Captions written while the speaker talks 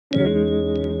Hey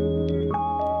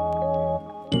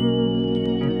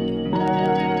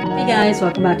guys,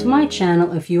 welcome back to my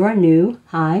channel. If you are new,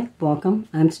 hi, welcome.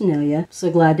 I'm Tanealia.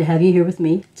 So glad to have you here with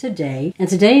me today. In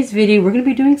today's video, we're going to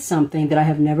be doing something that I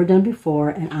have never done before,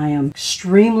 and I am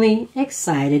extremely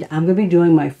excited. I'm going to be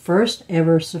doing my first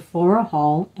ever Sephora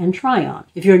haul and try on.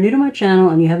 If you're new to my channel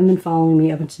and you haven't been following me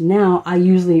up until now, I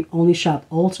usually only shop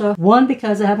Ulta. One,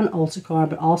 because I have an Ulta card,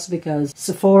 but also because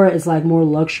Sephora is like more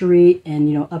luxury, and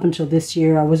you know, up until this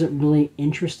year, I wasn't really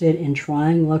interested in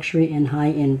trying luxury and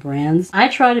high-end brands. I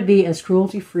try to be as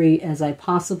cruelty-free as I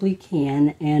possibly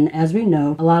can, and as we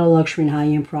know, a lot of luxury and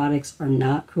high-end products are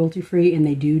not cruelty-free, and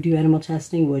they do animal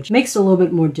testing, which makes it a little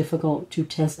bit more difficult to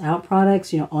test out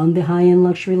products, you know, on the high-end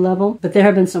luxury level. But there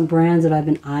have been some brands that I've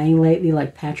been eyeing lately,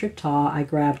 like Patrick Ta. I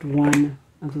grabbed one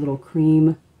of the little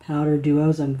cream powder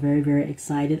duos. I'm very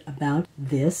excited about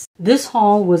this. This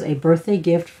haul was a birthday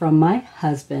gift from my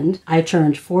husband. I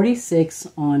turned 46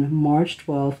 on March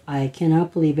 12th. I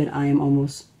cannot believe it. I am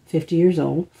almost 50 years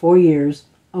old, 4 years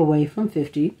away from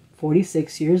 50,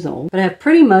 46 years old. But I have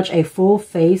pretty much a full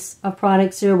face of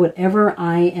products here. Whatever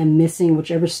I am missing,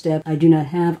 whichever step I do not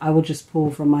have, I will just pull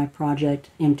from my project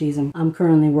empties. I'm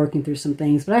currently working through some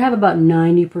things, but I have about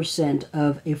 90%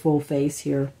 of a full face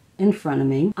here in front of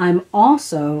me. I'm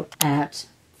also at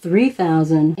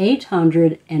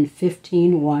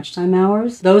 3,815 watch time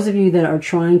hours. Those of you that are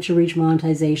trying to reach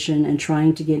monetization and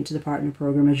trying to get into the partner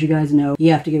program, as you guys know,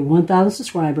 you have to get 1,000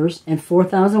 subscribers and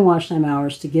 4,000 watch time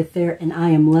hours to get there, and I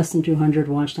am less than 200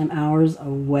 watch time hours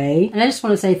away. And I just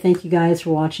want to say thank you guys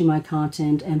for watching my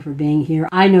content and for being here.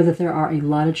 I know that there are a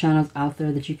lot of channels out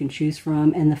there that you can choose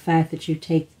from, and the fact that you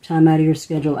take time out of your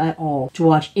schedule at all to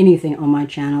watch anything on my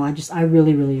channel, I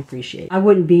really appreciate it. I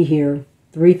wouldn't be here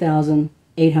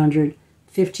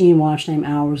 3,815 watch time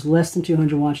hours, less than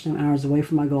 200 watch time hours away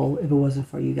from my goal if it wasn't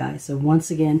for you guys. So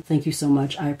once again, thank you so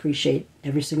much. I appreciate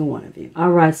every single one of you.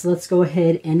 All right, so let's go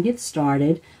ahead and get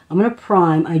started. I'm going to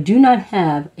prime. I do not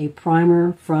have a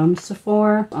primer from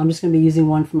Sephora. I'm just going to be using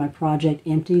one for my project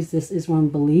empties. This is from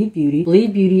Believe Beauty.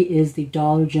 Believe Beauty is the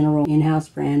Dollar General in-house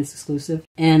brand. It's exclusive,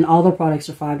 and all the products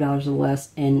are $5 or less,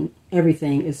 and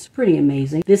everything is pretty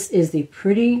amazing. This is the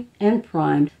Pretty and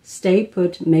Primed Stay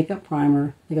Put Makeup Primer.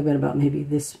 I think I've got about maybe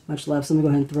this much left, so I'm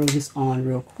going to go ahead and throw this on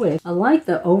real quick. I like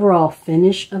the overall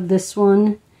finish of this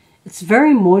one. It's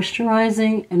very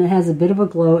moisturizing, and it has a bit of a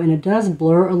glow, and it does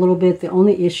blur a little bit. The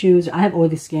only issue is I have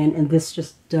oily skin, and this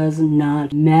just does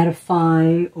not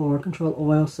mattify or control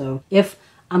oil. So if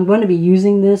I'm going to be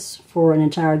using this for an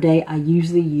entire day, I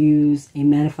usually use a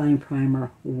mattifying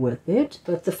primer with it.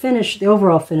 But the finish, the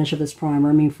overall finish of this primer,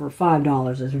 I mean, for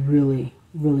 $5 is really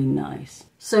nice.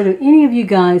 So do any of you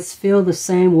guys feel the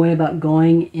same way about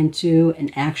going into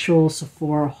an actual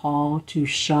Sephora haul to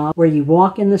shop, where you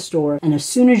walk in the store and as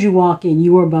soon as you walk in,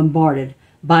 you are bombarded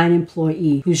by an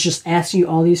employee who's just asking you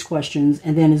all these questions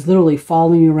and then is literally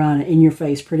following you around and in your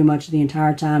face pretty much the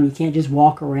entire time? You can't just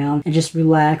walk around and just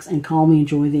relax and calmly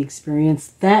enjoy the experience.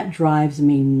 That drives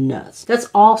me nuts. That's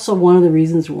also one of the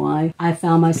reasons why I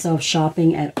found myself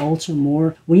shopping at Ulta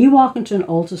more. When you walk into an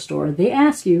Ulta store, they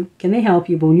ask you, can they help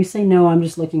you? But when you say, no, I'm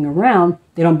just looking around,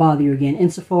 they don't bother you again. In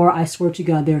Sephora, I swear to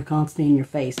God, they're constantly in your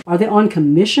face. Are they on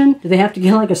commission? Do they have to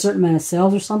get like a certain amount of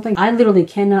sales or something? I literally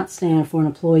cannot stand for an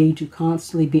employee to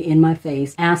constantly be in my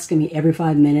face, asking me every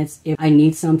 5 minutes if I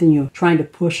need something, you know, trying to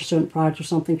push a certain product or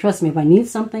something. Trust me, if I need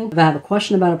something, if I have a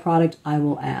question about a product, I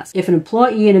will ask. If an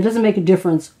employee, and it doesn't make a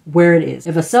difference where it is,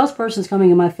 if a salesperson is coming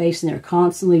in my face and they're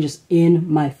constantly just in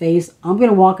my face, I'm going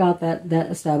to walk out that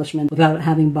establishment without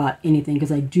having bought anything,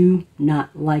 because I do not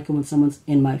like it when someone's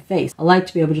in my face. I like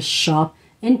to be able to just shop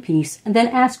in peace and then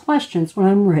ask questions when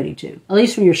I'm ready to. At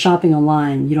least when you're shopping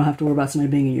online, you don't have to worry about somebody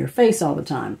being in your face all the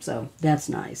time, so that's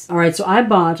nice. All right, so I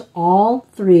bought all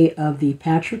 3 of the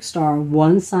Patrick Star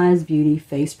One Size Beauty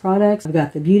face products. I've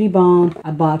got the Beauty Balm,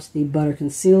 I bought the Butter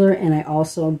Concealer, and I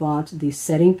also bought the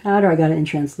setting powder. I got it in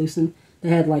translucent. They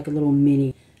had like a little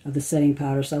mini of the setting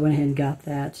powder, so I went ahead and got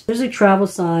that. There's a travel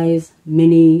size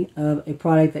mini of a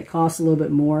product that costs a little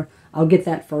bit more. I'll get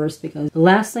that first, because the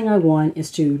last thing I want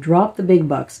is to drop the big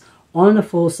bucks on the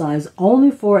full size only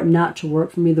for it not to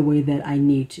work for me the way that I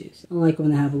need to. So I like when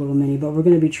they have a little mini, but we're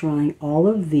going to be trying all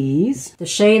of these. The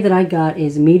shade that I got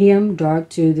is medium dark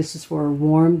 2. This is for a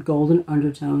warm golden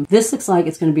undertone. This looks like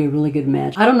it's going to be a really good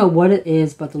match. I don't know what it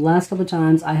is, but the last couple of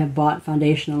times I have bought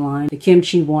foundation line, the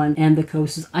Kimchi one and the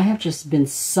Kosas, I have just been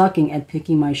sucking at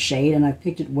picking my shade, and I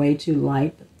picked it way too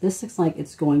light. This looks like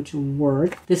it's going to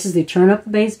work. This is the Turn Up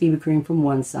the Base BB Cream from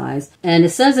One Size. And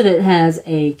it says that it has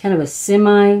a kind of a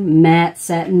semi-matte matte,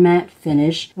 satin matte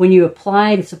finish. When you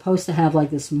apply it, it's supposed to have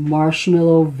like this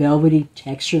marshmallow velvety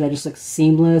texture that just looks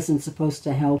seamless and supposed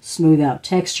to help smooth out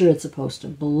texture. It's supposed to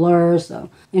blur, so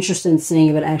interested in seeing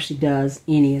if it actually does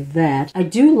any of that. I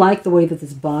do like the way that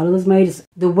this bottle is made.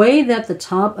 The way that the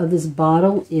top of this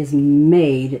bottle is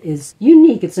made is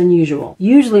unique. It's unusual.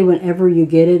 Usually whenever you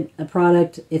get a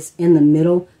product, it's in the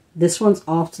middle. This one's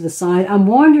off to the side. I'm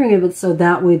wondering if it's so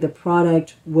that way the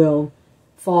product will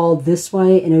fall this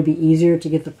way and it'll be easier to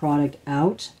get the product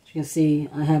out. As you can see,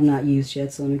 I have not used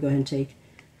yet, so let me go ahead and take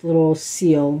the little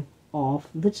seal off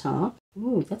the top.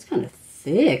 Ooh, that's kind of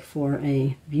thick for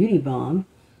a beauty balm.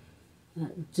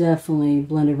 That definitely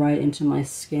blended right into my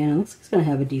skin. It looks like it's going to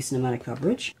have a decent amount of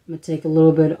coverage. I'm going to take a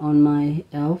little bit on my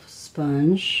e.l.f.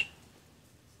 sponge.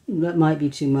 That might be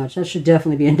too much. That should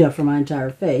definitely be enough for my entire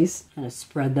face. Kind of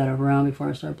spread that around before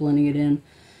I start blending it in.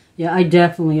 Yeah, I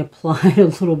definitely applied a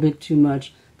little bit too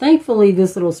much. Thankfully,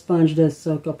 this little sponge does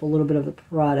soak up a little bit of the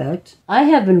product. I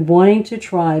have been wanting to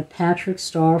try Patrick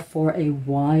Starr for a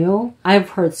while.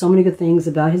 I've heard so many good things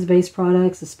about his base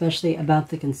products, especially about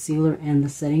the concealer and the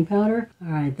setting powder.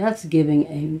 All right, that's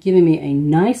giving me a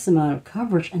nice amount of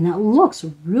coverage, and that looks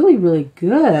really, really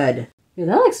good. Yeah,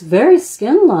 that looks very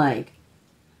skin-like.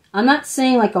 I'm not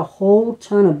seeing like a whole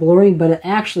ton of blurring, but it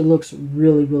actually looks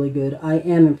really, really good. I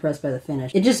am impressed by the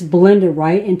finish. It just blended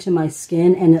right into my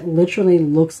skin, and it literally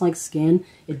looks like skin.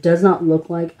 It does not look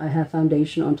like I have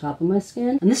foundation on top of my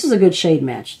skin. And this is a good shade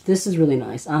match. This is really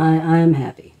nice. I am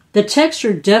happy. The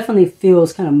texture definitely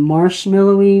feels kind of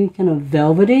marshmallowy, kind of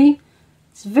velvety.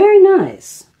 It's very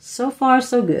nice. So far,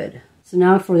 so good. So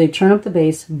now for the Turn Up the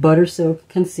Base Butter Silk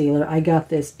Concealer, I got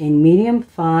this in medium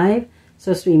 5.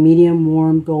 Supposed to be medium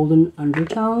warm golden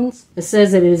undertones. It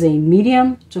says that it is a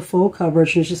medium to full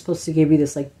coverage, and it's just supposed to give you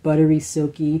this like buttery,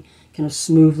 silky, kind of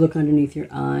smooth look underneath your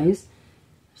eyes.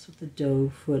 That's what the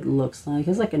doe foot looks like. It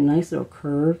has like a nice little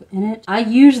curve in it. I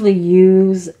usually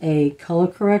use a color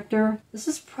corrector. This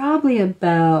is probably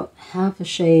about half a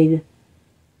shade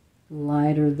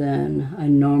lighter than I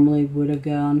normally would have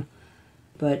gone,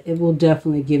 but it will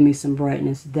definitely give me some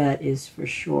brightness, that is for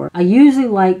sure. I usually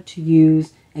like to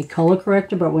use a color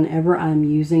corrector, but whenever I'm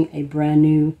using a brand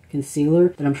new concealer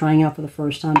that I'm trying out for the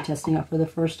first time, testing out for the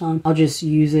first time, I'll just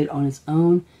use it on its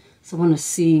own. So I want to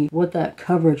see what that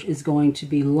coverage is going to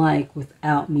be like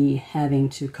without me having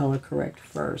to color correct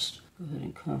first. Go ahead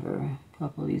and cover a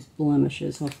couple of these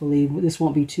blemishes. Hopefully this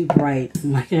won't be too bright,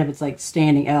 and I can have it's like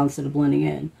standing out instead of blending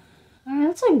in. Alright,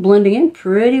 that's like blending in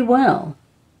pretty well.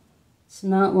 It's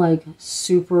not like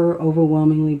super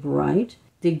overwhelmingly bright.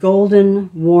 The golden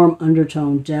warm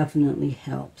undertone definitely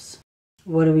helps.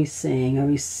 What are we seeing? Are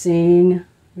we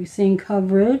seeing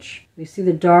coverage? We see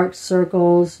the dark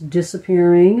circles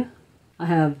disappearing. I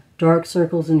have dark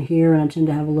circles in here, and I tend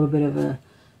to have a little bit of a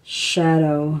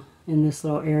shadow in this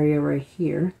little area right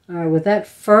here. All right, with that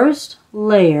first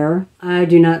layer, I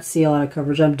do not see a lot of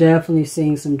coverage. I'm definitely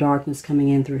seeing some darkness coming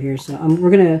in through here. So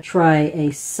we're going to try a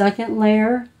second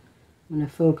layer. I'm going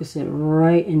to focus it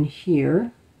right in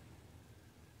here.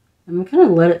 I'm going to kind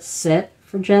of let it set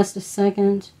for just a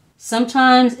second.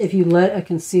 Sometimes if you let a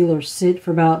concealer sit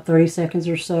for about 30 seconds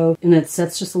or so and it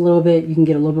sets just a little bit, you can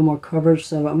get a little bit more coverage.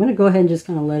 So I'm going to go ahead and just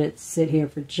kind of let it sit here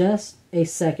for just a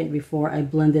second before I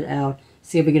blend it out.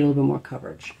 See if we get a little bit more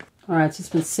coverage. Alright, so it's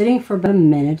been sitting for about a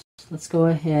minute. Let's go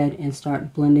ahead and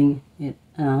start blending it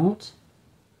out.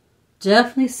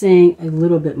 Definitely seeing a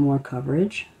little bit more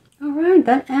coverage. Alright,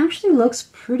 that actually looks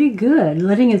pretty good.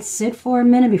 Letting it sit for a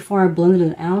minute before I blended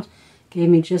it out gave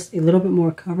me just a little bit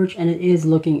more coverage, and it is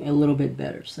looking a little bit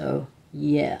better. So,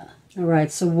 yeah.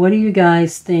 Alright, so what do you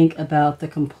guys think about the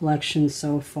complexion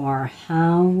so far?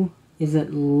 How is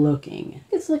it looking?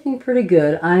 It's looking pretty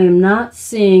good. I am not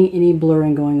seeing any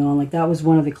blurring going on. Like that was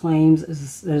one of the claims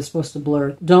that it's supposed to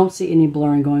blur. Don't see any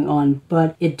blurring going on,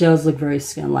 but it does look very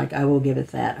skin-like. I will give it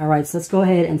that. Alright, so let's go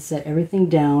ahead and set everything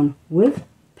down with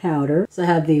powder. So I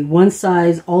have the One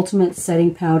Size Ultimate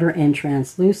Setting Powder in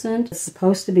Translucent. It's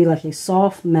supposed to be like a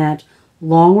soft matte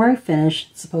long wearing finish.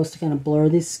 It's supposed to kind of blur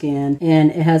the skin, and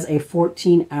it has a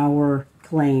 14-hour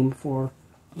claim for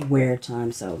wear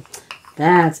time. So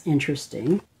that's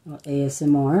interesting.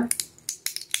 ASMR.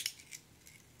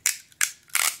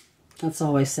 That's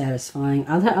always satisfying.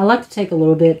 I like to take a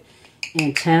little bit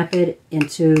and tap it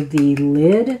into the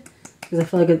lid because I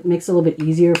feel like it makes it a little bit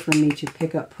easier for me to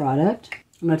pick up product.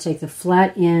 I'm going to take the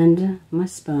flat end of my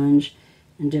sponge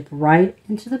and dip right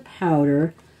into the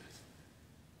powder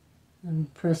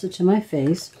and press it to my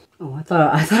face. Oh, I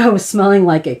thought I was smelling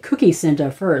like a cookie scent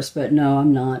at first, but no,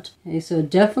 I'm not. Okay, so it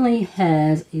definitely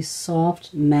has a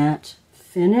soft matte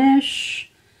finish.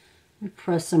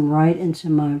 Press them right into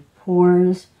my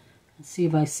pores and see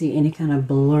if I see any kind of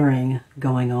blurring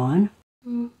going on.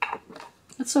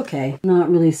 It's okay. I'm not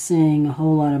really seeing a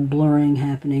whole lot of blurring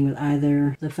happening with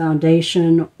either the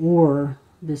foundation or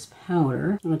this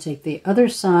powder. I'm going to take the other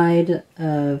side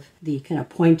of the kind of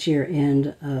pointier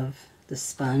end of the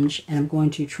sponge, and I'm going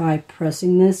to try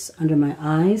pressing this under my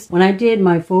eyes. When I did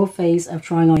my full face of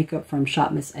trying on makeup from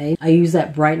Shop Miss A, I used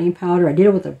that brightening powder. I did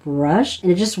it with a brush,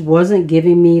 and it just wasn't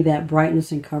giving me that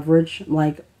brightness and coverage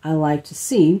like I like to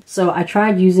see. So I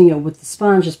tried using it with the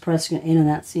sponge, just pressing it in, and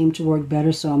that seemed to work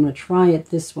better. So I'm going to try it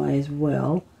this way as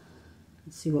well.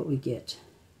 Let's see what we get.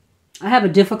 I have a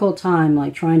difficult time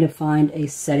like trying to find a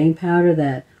setting powder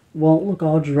that won't look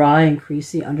all dry and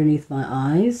creasy underneath my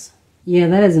eyes. Yeah,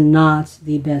 that is not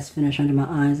the best finish under my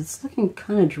eyes. It's looking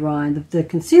kind of dry. The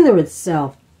concealer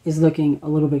itself is looking a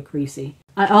little bit creasy.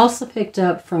 I also picked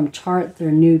up from Tarte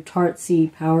their new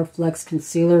Tartsy Power Flex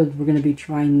Concealer. We're going to be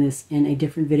trying this in a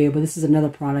different video, but this is another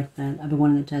product that I've been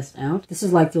wanting to test out. This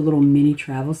is like their little mini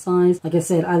travel size. Like I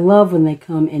said, I love when they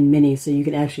come in mini, so you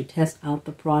can actually test out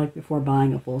the product before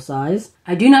buying a full size.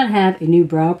 I do not have a new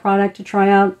brow product to try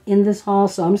out in this haul,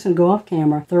 so I'm just going to go off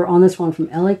camera. Throw on this one from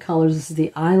LA Colors. This is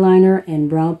the eyeliner and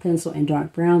brow pencil in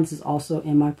dark brown. This is also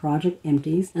in my Project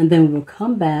Empties. And then we will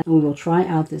come back and we will try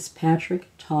out this Patrick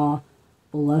Ta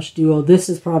blush duo. This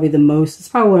is probably it's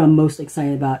probably what I'm most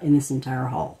excited about in this entire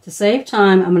haul. To save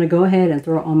time, I'm going to go ahead and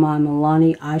throw on my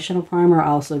Milani eyeshadow primer. I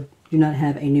also do not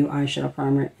have a new eyeshadow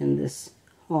primer in this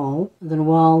haul. And then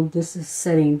while this is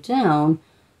setting down,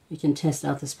 you can test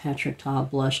out this Patrick Ta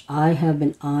blush. I have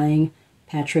been eyeing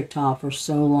Patrick Ta for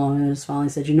so long, and I just finally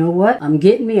said, you know what? I'm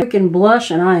getting me a freaking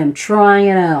blush and I am trying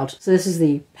it out. So this is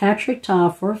the Patrick Ta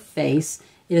for face.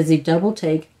 It is a double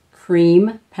take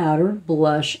cream powder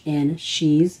blush in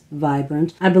She's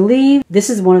Vibrant. I believe this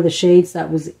is one of the shades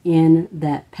that was in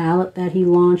that palette that he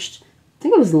launched. I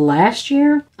think it was last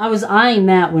year. I was eyeing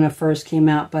that when it first came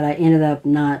out, but I ended up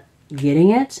not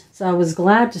getting it. So I was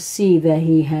glad to see that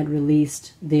he had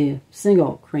released the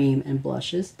single cream and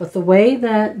blushes. But the way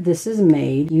that this is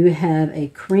made, you have a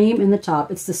cream in the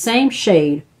top. It's the same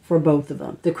shade for both of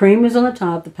them. The cream is on the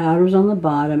top, the powder is on the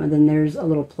bottom, and then there's a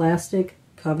little plastic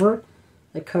cover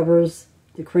that covers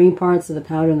the cream parts of the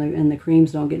powder and the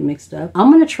creams don't get mixed up.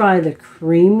 I'm going to try the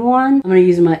cream one. I'm going to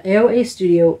use my AOA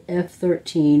Studio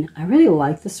F13. I really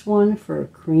like this one for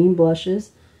cream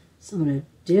blushes. So I'm going to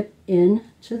dip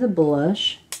into the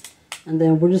blush, and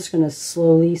then we're just going to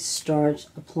slowly start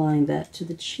applying that to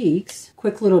the cheeks.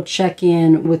 Quick little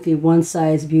check-in with the One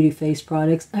Size Beauty face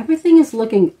products. Everything is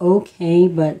looking okay,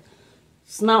 but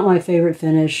it's not my favorite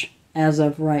finish as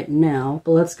of right now.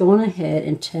 But let's go on ahead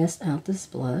and test out this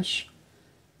blush.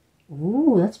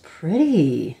 Ooh, that's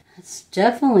pretty. It's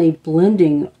definitely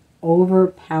blending over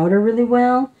powder really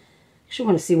well. I actually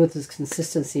want to see what this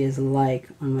consistency is like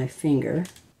on my finger.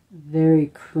 Very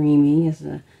creamy. It's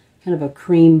a kind of a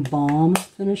cream balm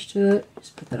finish to it.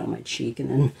 Just put that on my cheek and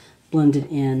then blend it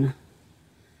in with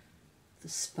the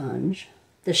sponge.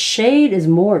 The shade is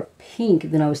more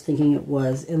pink than I was thinking it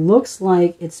was. It looks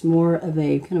like it's more of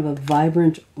a kind of a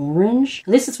vibrant orange.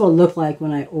 At least it's what it looked like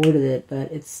when I ordered it,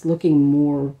 but it's looking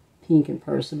more pink in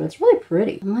person, but it's really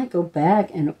pretty. I might go back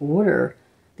and order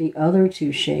the other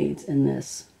two shades in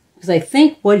this. Because I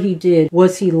think what he did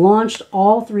was he launched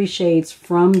all three shades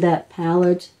from that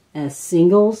palette as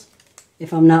singles,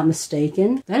 if I'm not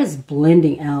mistaken. That is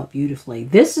blending out beautifully.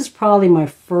 This is probably my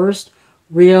first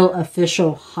real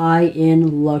official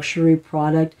high-end luxury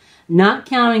product, not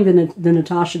counting the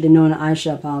Natasha Denona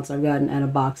eyeshadow palettes I've gotten at a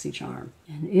BoxyCharm.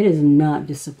 And it is not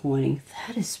disappointing.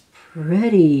 That is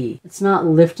pretty. It's not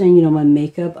lifting, you know, my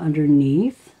makeup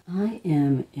underneath. I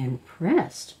am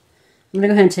impressed. I'm going to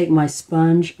go ahead and take my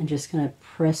sponge and just kind of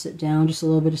press it down just a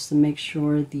little bit just to make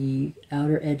sure the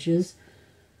outer edges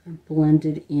are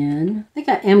blended in. I think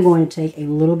I am going to take a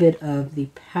little bit of the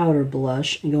powder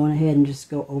blush and go on ahead and just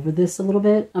go over this a little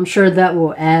bit. I'm sure that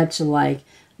will add to like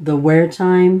the wear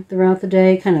time throughout the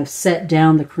day, kind of set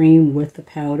down the cream with the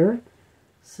powder.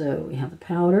 So we have the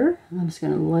powder. I'm just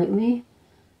going to lightly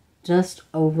dust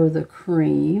over the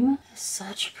cream. It's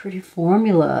such a pretty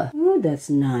formula. Ooh, that's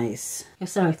nice. Like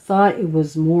I said, I thought it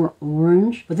was more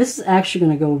orange, but this is actually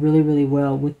going to go really, really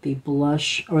well with the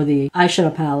blush or the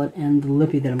eyeshadow palette and the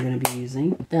lippy that I'm going to be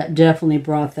using. That definitely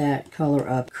brought that color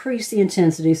up. Increase the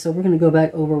intensity, so we're going to go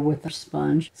back over with our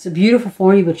sponge. It's a beautiful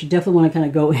formula, but you definitely want to kind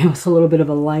of go in with a little bit of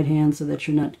a light hand so that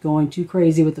you're not going too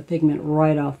crazy with the pigment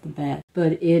right off the bat.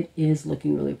 But it is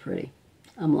looking really pretty.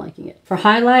 I'm liking it. For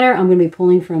highlighter, I'm going to be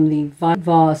pulling from the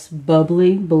Voss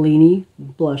Bubbly Bellini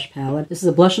blush palette. This is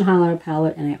a blush and highlighter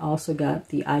palette, and I also got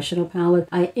the eyeshadow palette.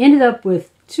 I ended up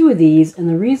with two of these, and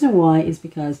the reason why is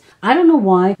because I don't know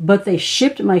why, but they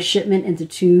shipped my shipment into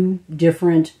two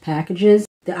different packages.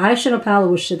 The eyeshadow palette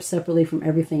was shipped separately from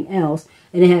everything else,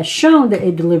 and it has shown that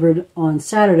it delivered on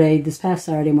Saturday, this past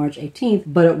Saturday, March 18th,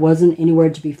 but it wasn't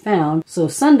anywhere to be found. So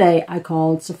Sunday, I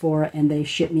called Sephora and they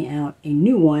shipped me out a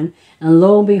new one, and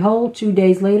lo and behold, 2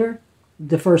 days later,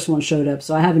 the first one showed up.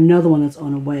 So I have another one that's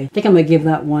on the way. I think I'm going to give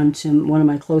that one to one of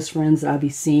my close friends that I'll be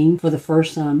seeing for the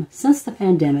first time since the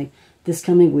pandemic this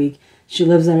coming week. She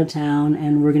lives out of town,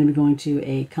 and we're going to be going to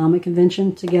a comic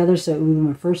convention together, so it will be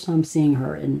my first time seeing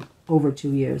her in over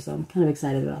 2 years, so I'm kind of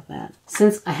excited about that.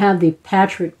 Since I have the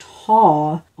Patrick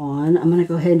Taw on, I'm going to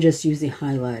go ahead and just use the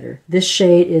highlighter. This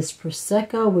shade is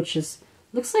Prosecco, which is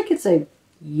looks like it's a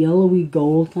yellowy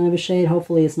gold kind of a shade.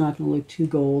 Hopefully it's not going to look too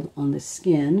gold on the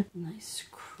skin. Nice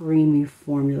creamy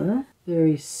formula.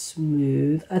 Very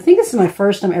smooth. I think this is my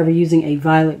first time ever using a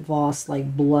Violet Voss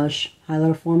like blush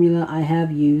highlighter formula. I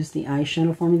have used the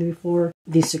eyeshadow formula before.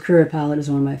 The Sakura palette is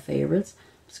one of my favorites.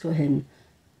 Let's go ahead and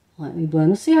lightly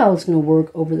blend. Let's see how it's going to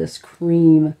work over this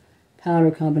cream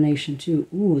powder combination too.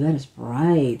 Ooh, that is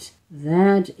bright.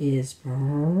 That is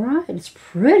bright. It's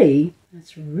pretty.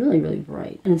 It's really, really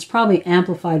bright. And it's probably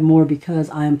amplified more because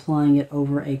I'm applying it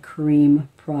over a cream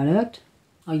product.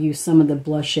 I'll use some of the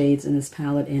blush shades in this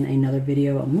palette in another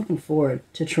video. I'm looking forward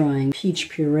to trying Peach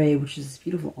Puree, which is this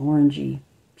beautiful orangey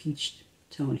peach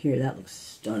tone here. That looks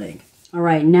stunning. All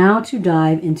right, now to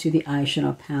dive into the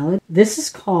eyeshadow palette. This is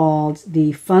called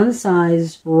the Fun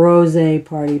Size Rose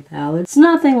Party Palette. It's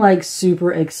nothing like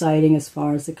super exciting as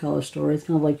far as the color story. It's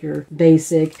kind of like your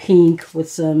basic pink with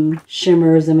some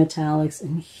shimmers and metallics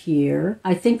in here.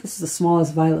 I think this is the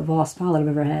smallest Violet Voss palette I've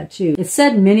ever had too. It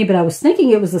said mini, but I was thinking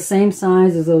it was the same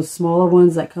size as those smaller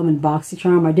ones that come in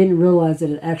BoxyCharm. I didn't realize that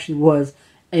it actually was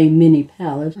a mini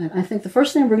palette. And I think the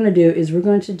first thing we're going to do is we're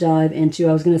going to dive into,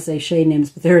 I was going to say shade names,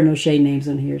 but there are no shade names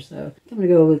in here. So I'm going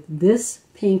to go with this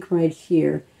pink right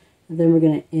here. And then we're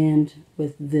going to end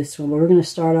with this one. But we're going to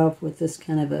start off with this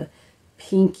kind of a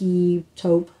pinky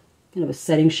taupe, kind of a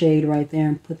setting shade right there,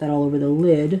 and put that all over the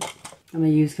lid. I'm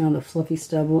going to use kind of the fluffy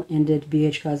stubble-ended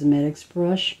BH Cosmetics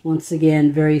brush. Once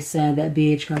again, very sad that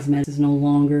BH Cosmetics is no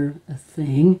longer a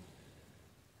thing.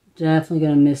 Definitely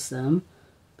going to miss them.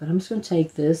 But I'm just going to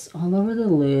take this all over the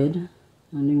lid,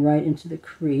 blending right into the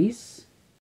crease.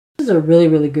 This is a really,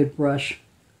 really good brush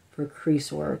for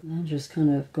crease work. And just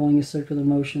kind of going in circular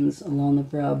motions along the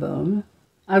brow bone.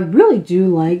 I really do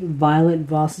like Violet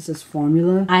Voss's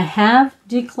formula. I have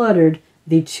decluttered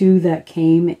the two that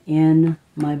came in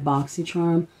my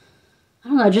BoxyCharm. I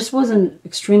don't know, I just wasn't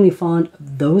extremely fond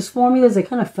of those formulas. They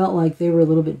kind of felt like they were a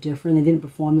little bit different. They didn't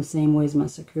perform the same way as my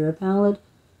Sakura palette.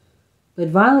 But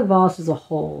Violet Voss as a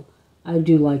whole, I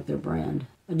do like their brand.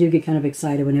 I do get kind of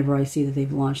excited whenever I see that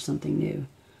they've launched something new.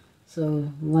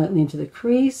 So lightly into the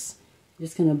crease,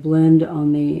 just going to blend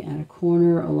on the outer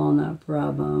corner along that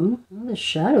brow bone. Well, the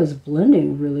shadow is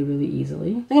blending really, really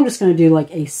easily. I think I'm just going to do like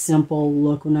a simple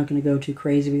look. We're not going to go too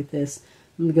crazy with this.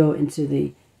 I'm going to go into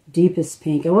the deepest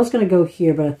pink. I was going to go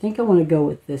here, but I think I want to go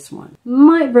with this one.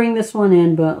 Might bring this one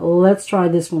in, but let's try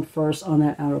this one first on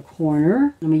that outer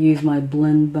corner. I'm going to use my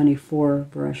Blend Bunny 4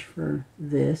 brush for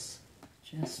this.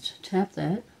 Just tap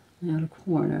that in the outer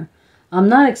corner. I'm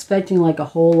not expecting like a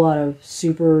whole lot of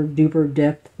super duper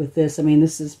depth with this. I mean,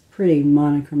 this is pretty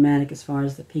monochromatic as far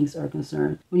as the pinks are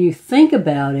concerned. When you think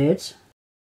about it,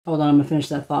 hold on, I'm going to finish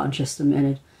that thought in just a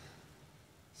minute.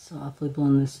 Softly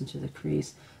blend this into the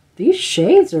crease. These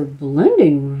shades are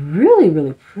blending really,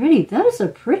 really pretty. That is a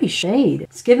pretty shade.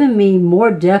 It's giving me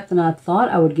more depth than I thought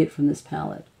I would get from this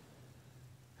palette.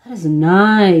 That is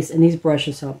nice. And these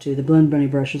brushes help too. The Blend Bunny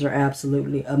brushes are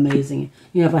absolutely amazing.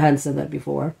 You know, if I hadn't said that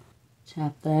before.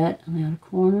 Tap that on the outer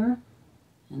corner.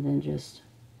 And then just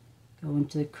go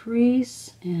into the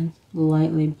crease and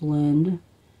lightly blend.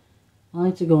 I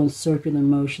like to go in circular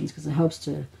motions because it helps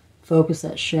to focus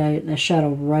that shadow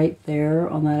right there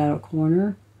on that outer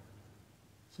corner.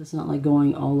 So it's not like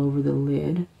going all over the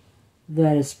lid.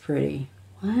 That is pretty.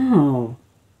 Wow.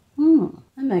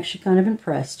 I'm actually kind of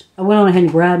impressed. I went on ahead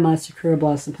and grabbed my Sakura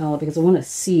Blossom palette because I want to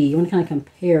see, I want to kind of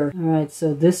compare. Alright,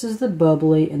 so this is the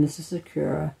Bubbly and this is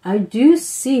Sakura. I do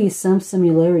see some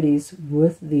similarities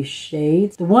with these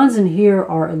shades. The ones in here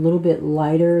are a little bit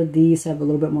lighter. These have a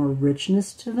little bit more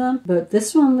richness to them. But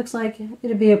this one looks like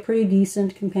it'd be a pretty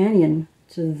decent companion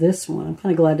to this one. I'm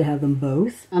kind of glad to have them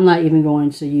both. I'm not even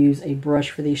going to use a brush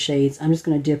for these shades. I'm just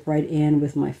going to dip right in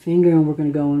with my finger and we're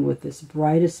going to go in with this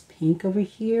brightest pink over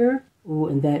here. Oh,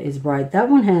 and that is bright. That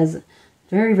one has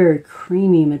very, very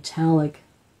creamy metallic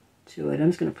to it. I'm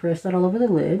just going to press that all over the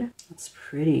lid. That's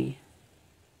pretty.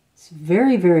 It's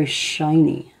very, very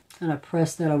shiny. Kind of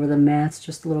press that over the mattes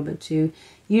just a little bit too.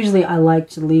 Usually I like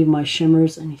to leave my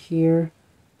shimmers in here.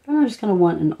 But I just kind of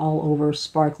want an all-over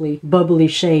sparkly, bubbly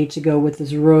shade to go with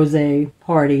this rosé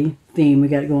party theme we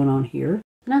got going on here.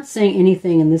 I'm not saying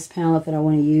anything in this palette that I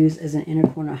want to use as an inner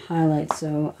corner highlight,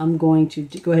 so I'm going to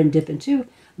go ahead and dip into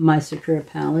my Sakura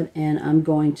palette, and I'm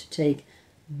going to take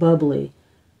Bubbly,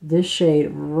 this shade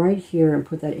right here, and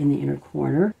put that in the inner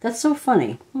corner. That's so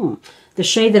funny. The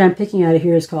shade that I'm picking out of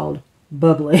here is called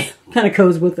Bubbly. Kind of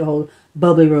goes with the whole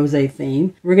bubbly rosé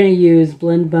theme. We're going to use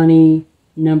Blend Bunny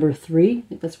number 3. I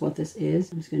think that's what this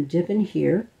is. I'm just going to dip in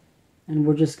here, and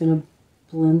we're just going to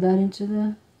blend that into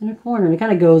the inner corner. And it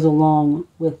kind of goes along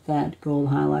with that gold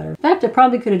highlighter. In fact, I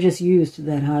probably could have just used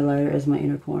that highlighter as my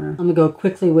inner corner. I'm going to go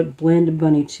quickly with Blend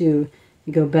Bunny 2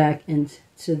 and go back into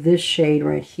this shade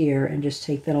right here and just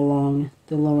take that along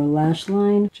the lower lash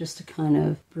line just to kind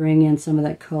of bring in some of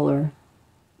that color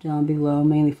down below,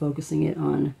 mainly focusing it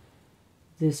on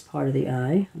this part of the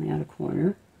eye, on the outer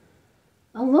corner.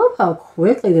 I love how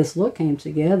quickly this look came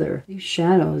together. These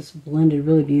shadows blended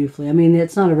really beautifully. I mean,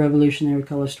 it's not a revolutionary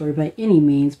color story by any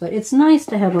means, but it's nice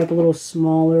to have like a little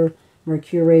smaller, more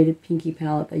curated pinky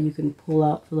palette that you can pull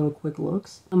out for little quick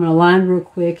looks. I'm going to line real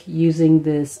quick using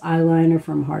this eyeliner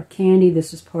from Hard Candy.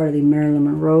 This is part of the Marilyn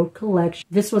Monroe collection.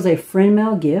 This was a friend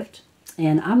mail gift,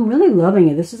 and I'm really loving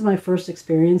it. This is my first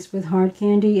experience with Hard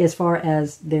Candy as far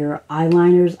as their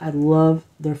eyeliners. I love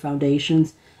their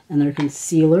foundations and their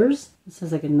concealers. This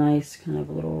has like a nice kind of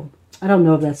a little, I don't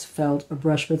know if that's felt or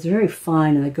brush, but it's very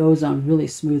fine and it goes on really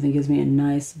smooth and gives me a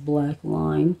nice black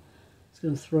line. Just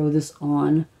going to throw this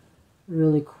on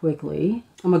really quickly.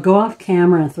 I'm going to go off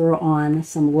camera and throw on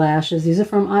some lashes. These are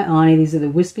from Ioni. These are the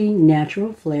Wispy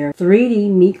Natural Flare 3D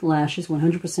Meek Lashes,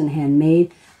 100%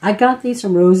 handmade. I got these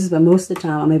from Roses, but most of the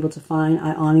time I'm able to find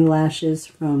Ioni lashes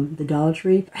from the Dollar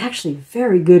Tree. They're actually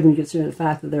very good when you consider the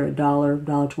fact that they're $1,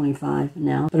 $1.25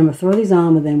 now. But I'm going to throw these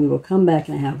on, and then we will come back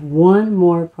and I have one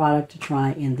more product to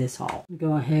try in this haul.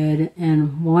 Go ahead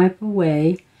and wipe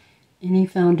away any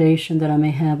foundation that I may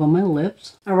have on my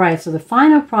lips. Alright, so the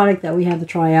final product that we have to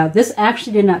try out, this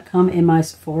actually did not come in my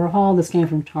Sephora haul. This came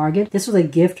from Target. This was a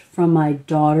gift from my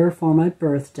daughter for my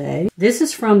birthday. This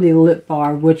is from the Lip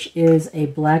Bar, which is a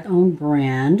black-owned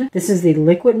brand. This is the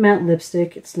Liquid Matte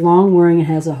Lipstick. It's long wearing. It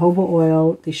has a jojoba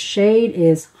oil. The shade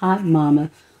is Hot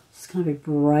Mama. It's kind of a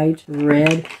bright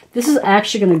red. This is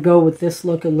actually going to go with this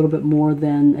look a little bit more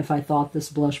than if I thought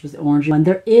this blush was the orangey one.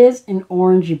 There is an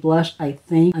orangey blush, I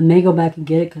think. I may go back and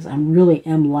get it because I really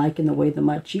am liking the way that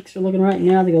my cheeks are looking right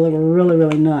now. They look really,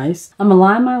 really nice. I'm going to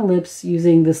line my lips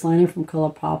using this liner from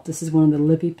Colourpop. This is one of the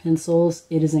lippy pencils.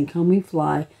 It is in Come We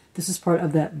Fly. This is part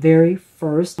of that very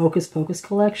first Hocus Pocus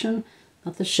collection.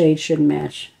 Thought the shade should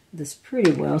match this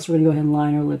pretty well. So we're going to go ahead and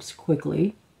line our lips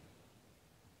quickly.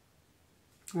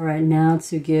 Alright, now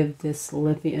to give this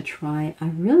lippy a try. I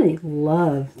really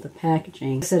love the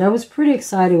packaging. Like I said, I was pretty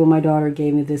excited when my daughter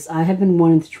gave me this. I have been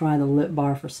wanting to try the Lip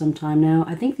Bar for some time now.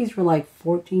 I think these were like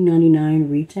 $14.99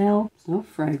 retail. There's no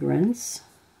fragrance.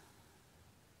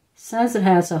 It says it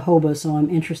has a jojoba, so I'm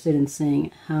interested in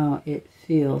seeing how it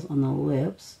feels on the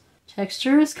lips.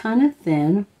 Texture is kind of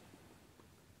thin.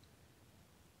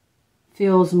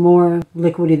 Feels more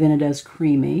liquidy than it does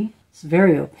creamy. It's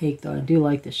very opaque though. I do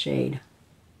like the shade.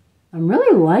 I'm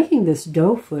really liking this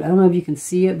doe foot. I don't know if you can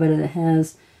see it, but it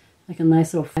has like a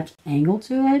nice little flat angle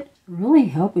to it. Really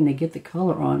helping to get the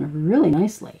color on really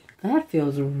nicely. That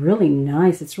feels really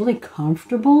nice. It's really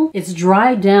comfortable. It's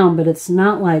dried down, but it's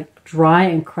not like dry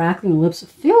and crackling lips. It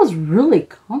feels really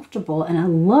comfortable, and I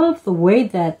love the way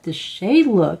that the shade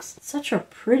looks. It's such a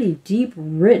pretty, deep,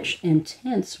 rich,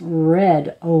 intense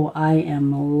red. Oh, I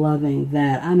am loving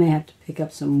that. I may have to pick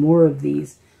up some more of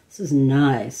these. This is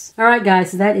nice. Alright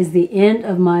guys, so that is the end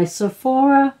of my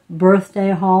Sephora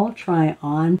birthday haul try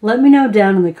on. Let me know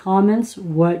down in the comments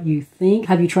what you think.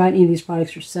 Have you tried any of these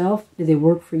products yourself? Did they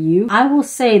work for you? I will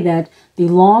say that the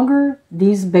longer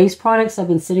these base products have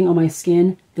been sitting on my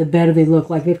skin, the better they look.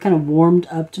 Like they've kind of warmed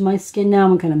up to my skin now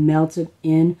and kind of melted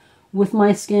in with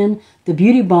my skin. The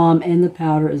Beauty Balm and the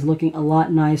powder is looking a lot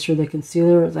nicer. The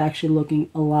concealer is actually looking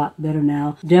a lot better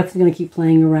now. Definitely going to keep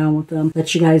playing around with them.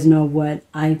 Let you guys know what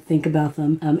I think about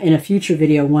them in a future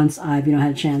video once I've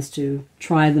had a chance to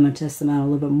try them and test them out a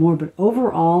little bit more. But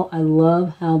overall, I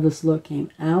love how this look came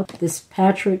out. This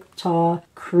Patrick Ta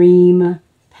Cream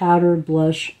powdered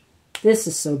blush. This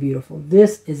is so beautiful.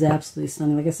 This is absolutely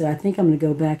stunning. Like I said, I think I'm going to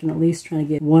go back and at least try to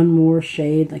get one more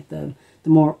shade, like the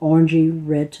more orangey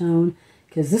red tone,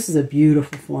 because this is a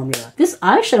beautiful formula. This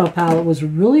eyeshadow palette was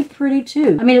really pretty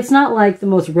too. I mean, it's not like the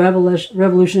most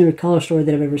revolutionary color story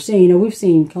that I've ever seen. You know, we've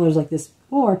seen colors like this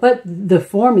before, but the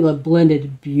formula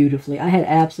blended beautifully. I had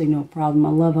absolutely no problem. I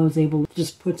love how I was able to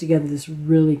just put together this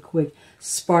really quick,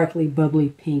 sparkly, bubbly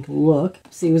pink look.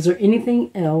 See, was there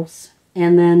anything else?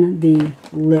 And then the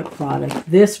lip product.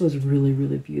 This was really,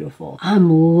 really beautiful. I'm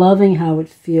loving how it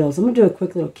feels. I'm going to do a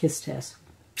quick little kiss test.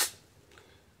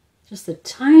 Just the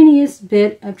tiniest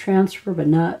bit of transfer,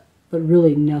 but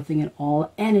really nothing at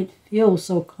all. And it feels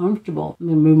so comfortable. I'm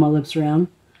going to move my lips around.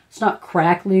 It's not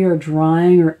crackly or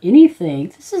drying or anything.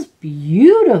 This is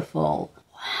beautiful.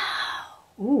 Wow.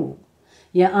 Ooh.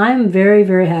 Yeah, I'm very,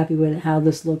 very happy with how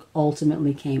this look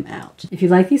ultimately came out. If you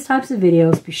like these types of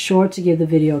videos, be sure to give the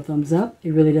video a thumbs up.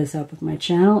 It really does help with my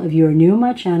channel. If you are new to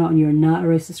my channel and you are not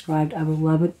already subscribed, I would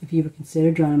love it if you would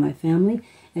consider joining my family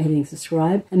and hitting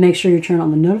subscribe. And make sure you turn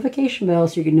on the notification bell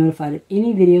so you get notified of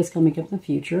any videos coming up in the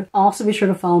future. Also, be sure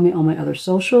to follow me on my other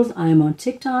socials. I am on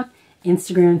TikTok,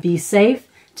 Instagram. Be safe,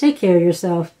 take care of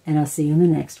yourself, and I'll see you in the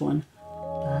next one.